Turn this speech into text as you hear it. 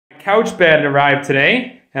couch bed arrived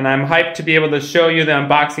today, and I'm hyped to be able to show you the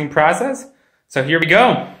unboxing process. So here we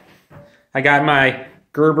go. I got my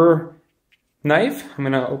Gerber knife. I'm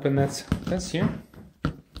gonna open this here.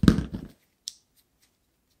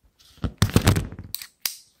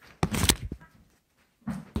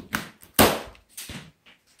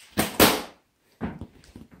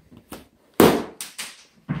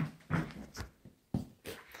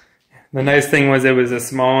 The nice thing was it was a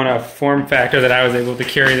small enough form factor that I was able to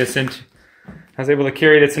carry this into. I was able to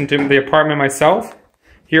carry this into the apartment myself.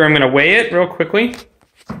 Here I'm going to weigh it real quickly.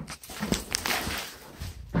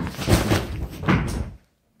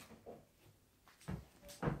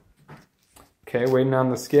 Okay, waiting on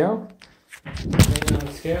the scale. Waiting on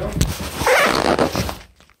the scale.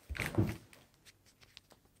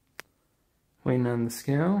 Waiting on the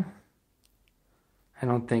scale. I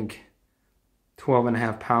don't think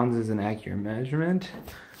 12.5 pounds is an accurate measurement.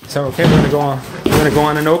 So okay, we're gonna go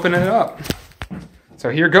on and open it up. So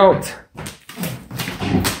here goes.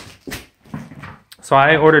 So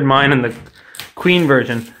I ordered mine in the queen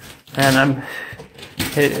version, and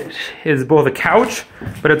it is both a couch,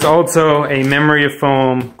 but it's also a memory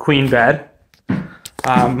foam queen bed.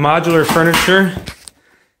 Modular furniture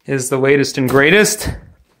is the latest and greatest,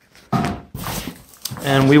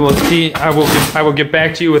 and we will see. I will get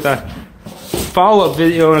back to you with a follow-up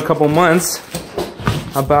video in a couple months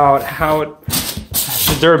about how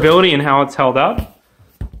the durability and how it's held up.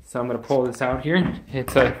 So I'm going to pull this out here.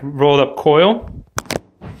 It's a rolled up coil.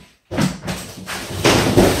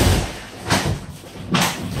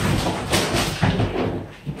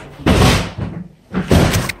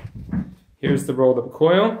 Here's the rolled up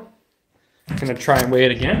coil. I'm going to try and weigh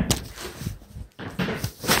it again.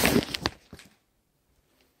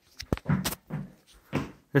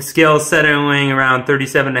 The scale is set at weighing around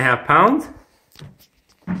 37.5 pounds.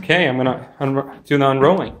 Okay, I'm gonna do the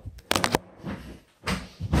unrolling.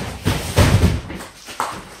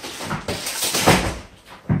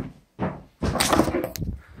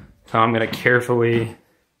 So I'm gonna carefully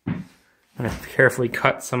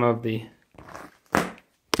cut some of the.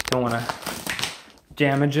 Don't want to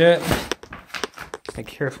damage it. I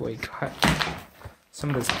carefully cut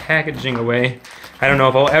some of this packaging away. I don't know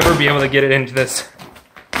if I'll ever be able to get it into this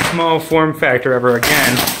small form factor ever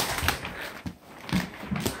again.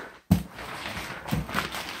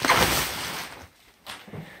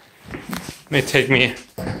 It may take me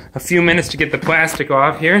a few minutes to get the plastic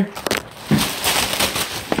off here.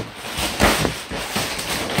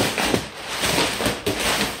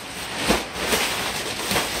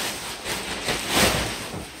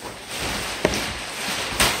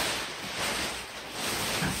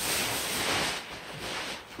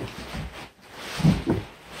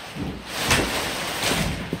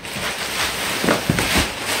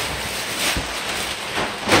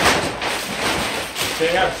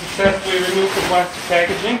 Okay, I've successfully removed the plastic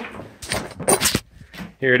packaging.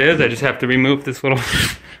 Here it is. I just have to remove this little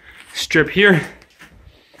strip here.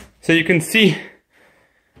 So you can see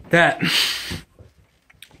that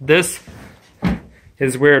this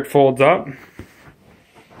is where it folds up.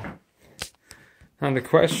 Now the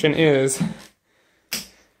question is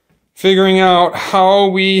figuring out how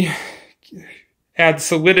we add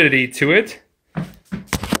solidity to it.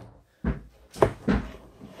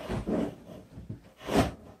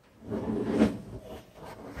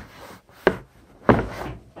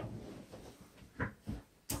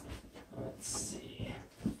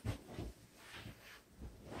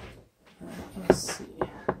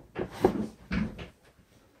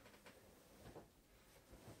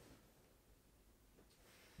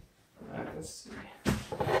 Let's see.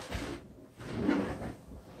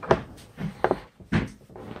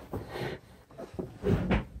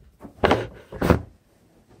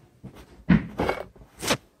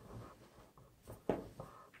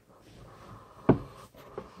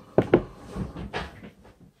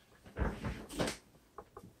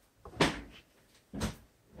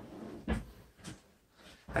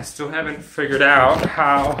 I still haven't figured out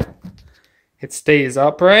how it stays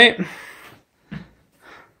upright.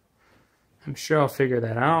 I'm sure I'll figure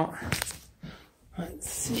that out. Let's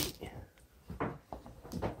see.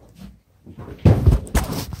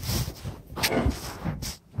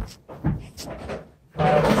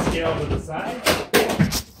 Scale to the side.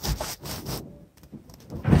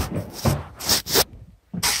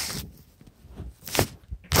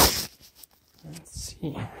 Let's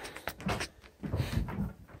see.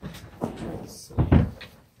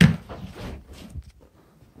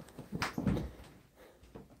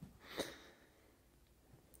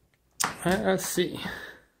 Let's see.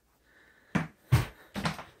 It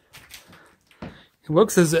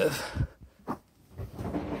looks as if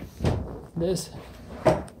This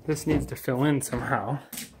needs to fill in somehow.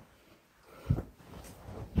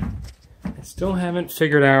 I still haven't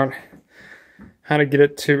figured out how to get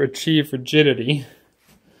it to achieve rigidity.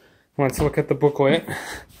 Let's look at the booklet.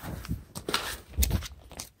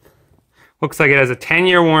 Looks like it has a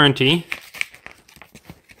 10-year warranty.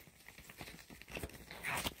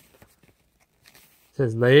 It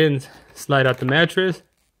says lay and slide out the mattress.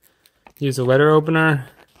 Use a letter opener.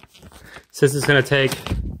 It says it's going to take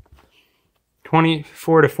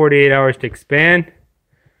 24 to 48 hours to expand.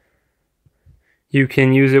 You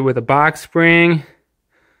can use it with a box spring.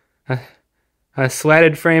 A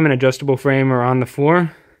slatted frame and adjustable frame are on the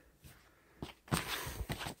floor.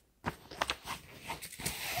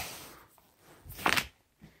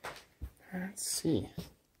 Let's see.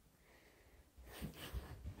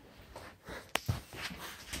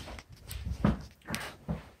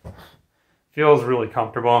 Feels really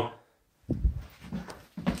comfortable.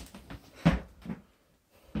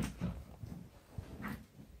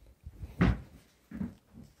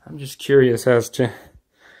 I'm just curious as to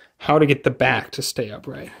how to get the back to stay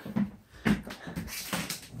upright.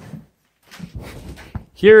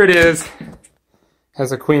 Here it is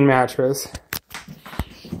as a queen mattress.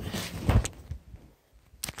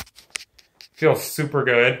 Feels super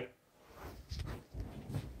good.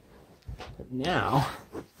 But now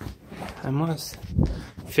I must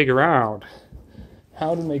figure out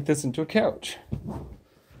how to make this into a couch.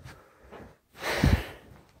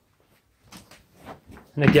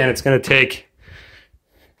 And again, it's going to take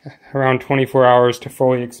around 24 hours to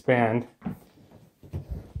fully expand.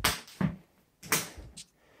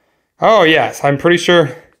 Oh yes, I'm pretty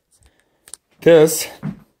sure this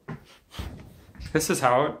is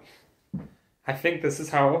how it, I think this is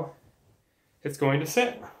how it's going to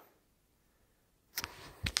sit.